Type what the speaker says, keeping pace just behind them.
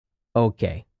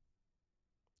Okay.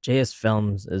 JS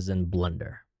Films is in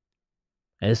Blender.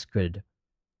 This could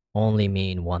only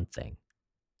mean one thing.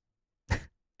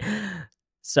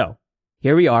 So,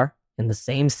 here we are in the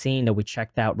same scene that we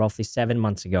checked out roughly 7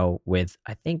 months ago with,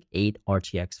 I think, 8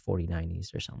 RTX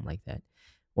 4090s or something like that.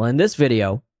 Well, in this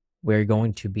video, we're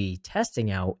going to be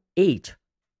testing out 8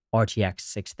 RTX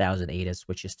 6080s,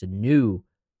 which is the new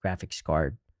graphics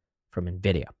card from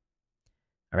NVIDIA.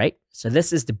 All right, so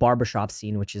this is the barbershop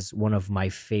scene, which is one of my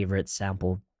favorite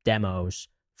sample demos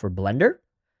for Blender.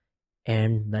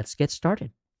 And let's get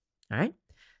started. All right.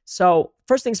 So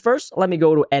first things first, let me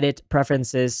go to edit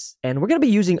preferences, and we're going to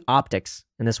be using optics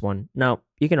in this one. Now,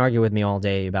 you can argue with me all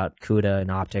day about CUDA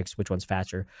and optics, which one's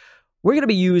faster. We're going to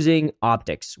be using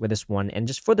optics with this one, and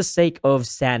just for the sake of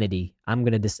sanity, I'm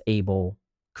going to disable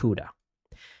CUDA.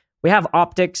 We have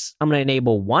optics. I'm going to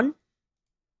enable 1.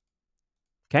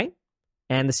 Okay.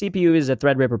 And the CPU is a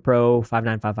Threadripper Pro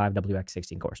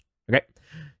 5955WX16 cores. Okay.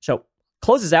 So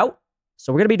close this out.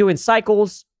 So we're going to be doing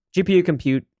cycles, GPU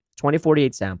compute,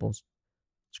 2048 samples.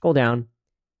 Scroll down.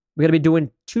 We're going to be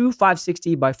doing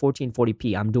 2560 by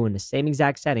 1440p. I'm doing the same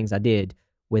exact settings I did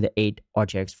with the 8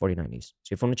 RTX 4090s.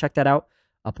 So if you want to check that out,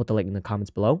 I'll put the link in the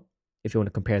comments below if you want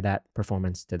to compare that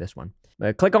performance to this one.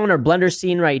 Click on our Blender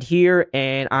scene right here,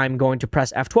 and I'm going to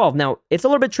press F12. Now, it's a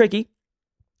little bit tricky.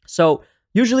 So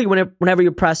usually whenever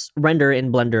you press render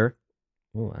in Blender,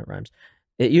 oh, that rhymes,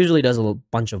 it usually does a little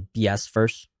bunch of BS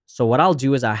first. So what I'll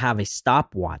do is I have a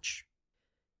stopwatch,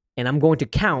 and I'm going to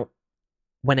count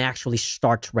when it actually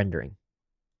starts rendering.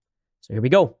 So here we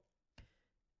go.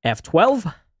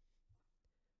 F12.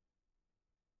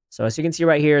 So as you can see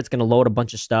right here, it's going to load a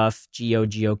bunch of stuff,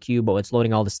 GeoCube, but it's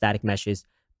loading all the static meshes.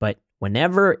 But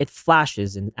whenever it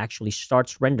flashes and actually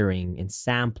starts rendering and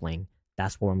sampling,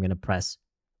 that's where I'm going to press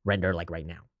render, like right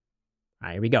now. All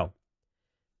right, here we go.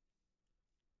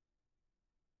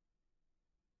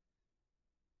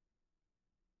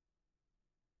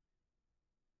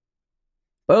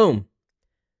 Boom.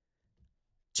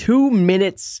 2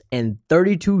 minutes and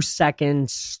 32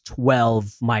 seconds, 12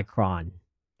 micron.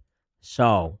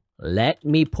 So let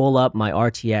me pull up my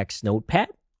RTX notepad.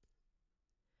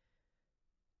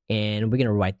 And we're going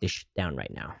to write this down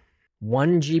right now.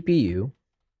 1 GPU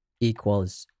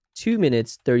equals 2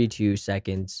 minutes, 32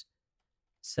 seconds,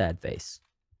 sad face.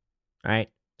 All right.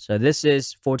 So this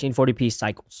is 1440p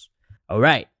cycles. All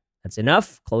right. That's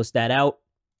enough. Close that out.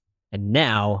 And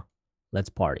now let's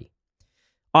party.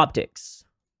 Optics.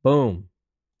 Boom.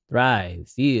 Thrive.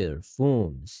 Fear.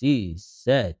 Foom. See.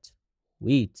 Set.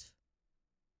 Wheat.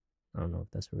 I don't know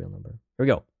if that's a real number. Here we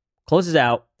go. Closes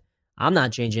out. I'm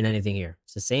not changing anything here.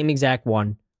 It's the same exact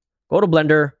one. Go to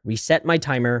Blender, reset my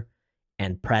timer,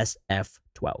 and press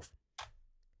F12.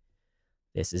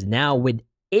 This is now with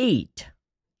 8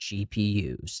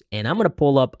 GPUs. And I'm going to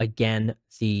pull up again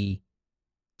the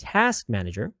task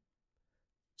manager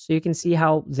so you can see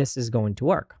how this is going to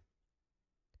work.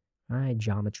 All right,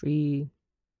 geometry.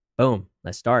 Boom.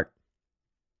 Let's start.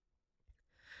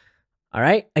 All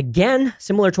right. Again,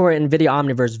 similar to our NVIDIA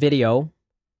Omniverse video,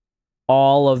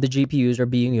 all of the GPUs are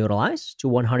being utilized to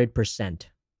 100%.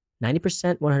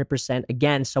 90%, 100%.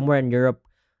 Again, somewhere in Europe,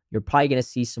 you're probably going to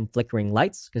see some flickering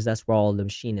lights because that's where all the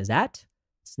machine is at.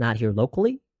 It's not here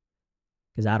locally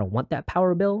because I don't want that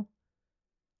power bill.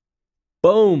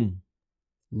 Boom.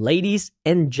 Ladies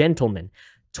and gentlemen,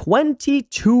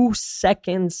 22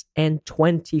 seconds and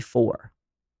 24.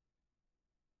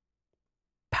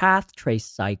 Path trace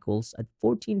cycles at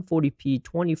 1440p,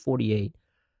 2048.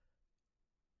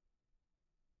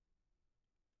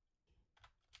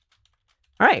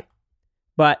 All right.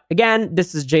 But again,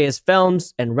 this is JS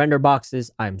Films and render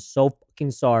boxes. I'm so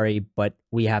fucking sorry, but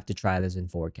we have to try this in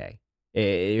 4K.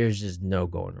 There's just no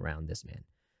going around this, man.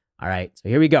 All right. So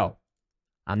here we go.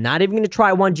 I'm not even going to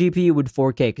try 1 GPU with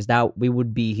 4K because that we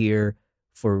would be here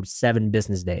for 7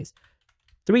 business days.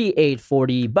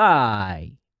 3840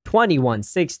 by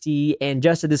 2160. And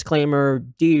just a disclaimer,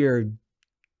 dear,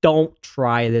 don't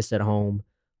try this at home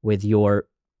with your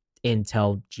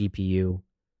Intel GPU.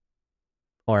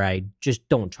 All right, just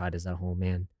don't try this at home,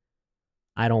 man.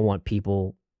 I don't want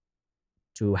people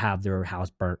to have their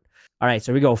house burnt. All right,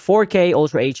 so we go 4K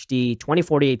Ultra HD,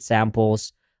 2048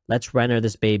 samples. Let's render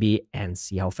this baby and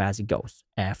see how fast it goes.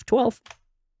 F12.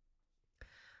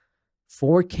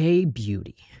 4K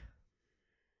beauty.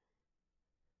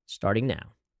 Starting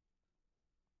now.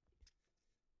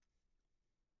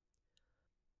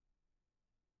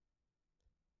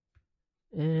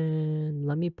 And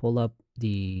let me pull up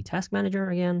the task manager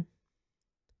again.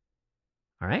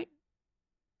 All right.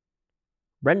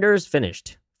 Renders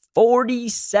finished.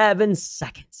 47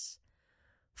 seconds.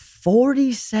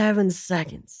 47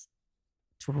 seconds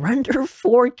to render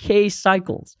 4K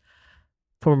cycles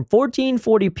from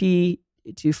 1440p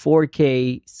to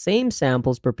 4K, same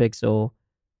samples per pixel,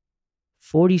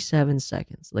 47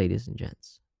 seconds, ladies and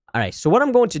gents. All right, so what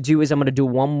I'm going to do is I'm going to do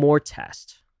one more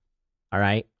test, all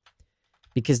right?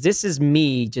 Because this is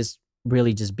me just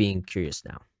really just being curious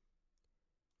now.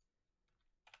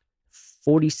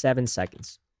 47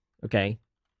 seconds, okay?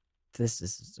 This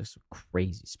is just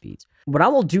crazy speeds. What I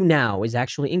will do now is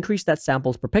actually increase that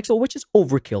samples per pixel, which is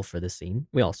overkill for this scene.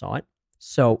 We all saw it.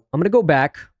 So I'm going to go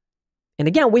back. And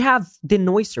again, we have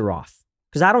denoiser off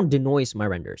because I don't denoise my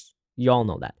renders. You all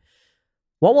know that.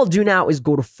 What we'll do now is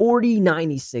go to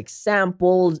 4096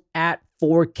 samples at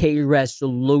 4K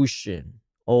resolution.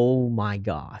 Oh my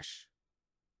gosh.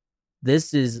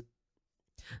 This is...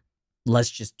 Let's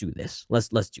just do this.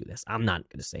 Let's do this. I'm not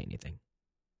going to say anything.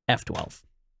 F12.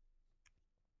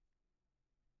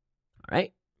 All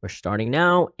right, we're starting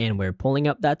now, and we're pulling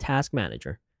up that task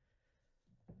manager.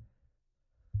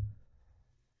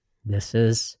 This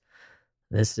is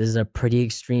a pretty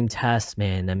extreme test,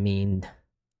 man. I mean,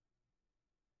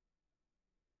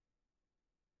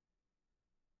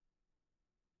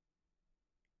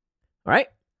 all right,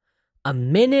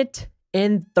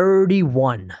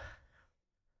 1:31.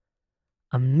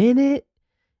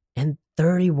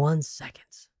 1:31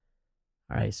 seconds.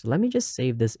 All right, so let me just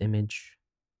save this image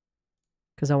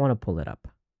because I want to pull it up.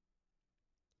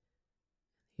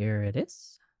 Here it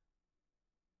is.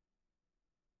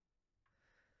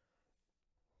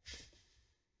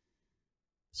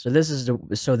 So this is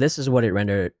what it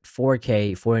rendered: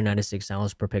 4K 4096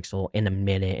 sounds per pixel in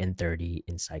 1:30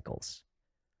 in cycles.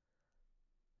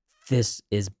 This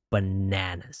is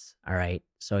bananas. All right.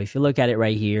 So if you look at it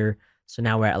right here, so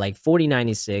now we're at like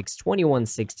 4096,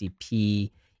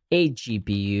 2160p, 8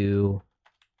 GPU,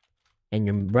 and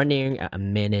you're running at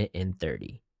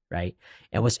 1:30, right?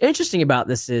 And what's interesting about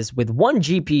this is with one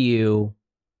GPU,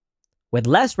 with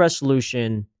less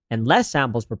resolution and less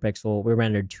samples per pixel, we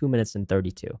rendered 2 minutes and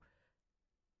 32.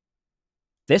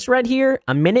 This right here,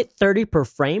 1:30 per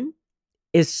frame,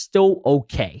 is still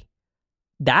okay.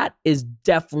 That is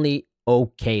definitely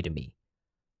okay to me,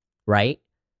 right?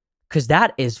 Because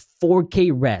that is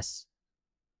 4K res,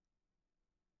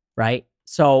 right?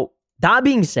 So that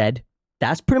being said,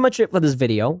 that's pretty much it for this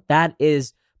video. That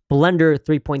is Blender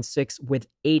 3.6 with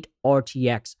 8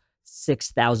 RTX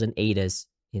 6000 ADAs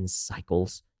in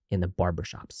cycles in the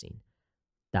barbershop scene.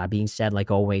 That being said,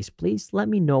 like always, please let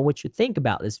me know what you think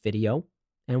about this video,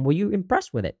 and were you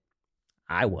impressed with it?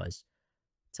 I was.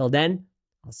 Till then,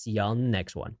 I'll see y'all in the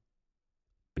next one.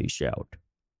 Peace out.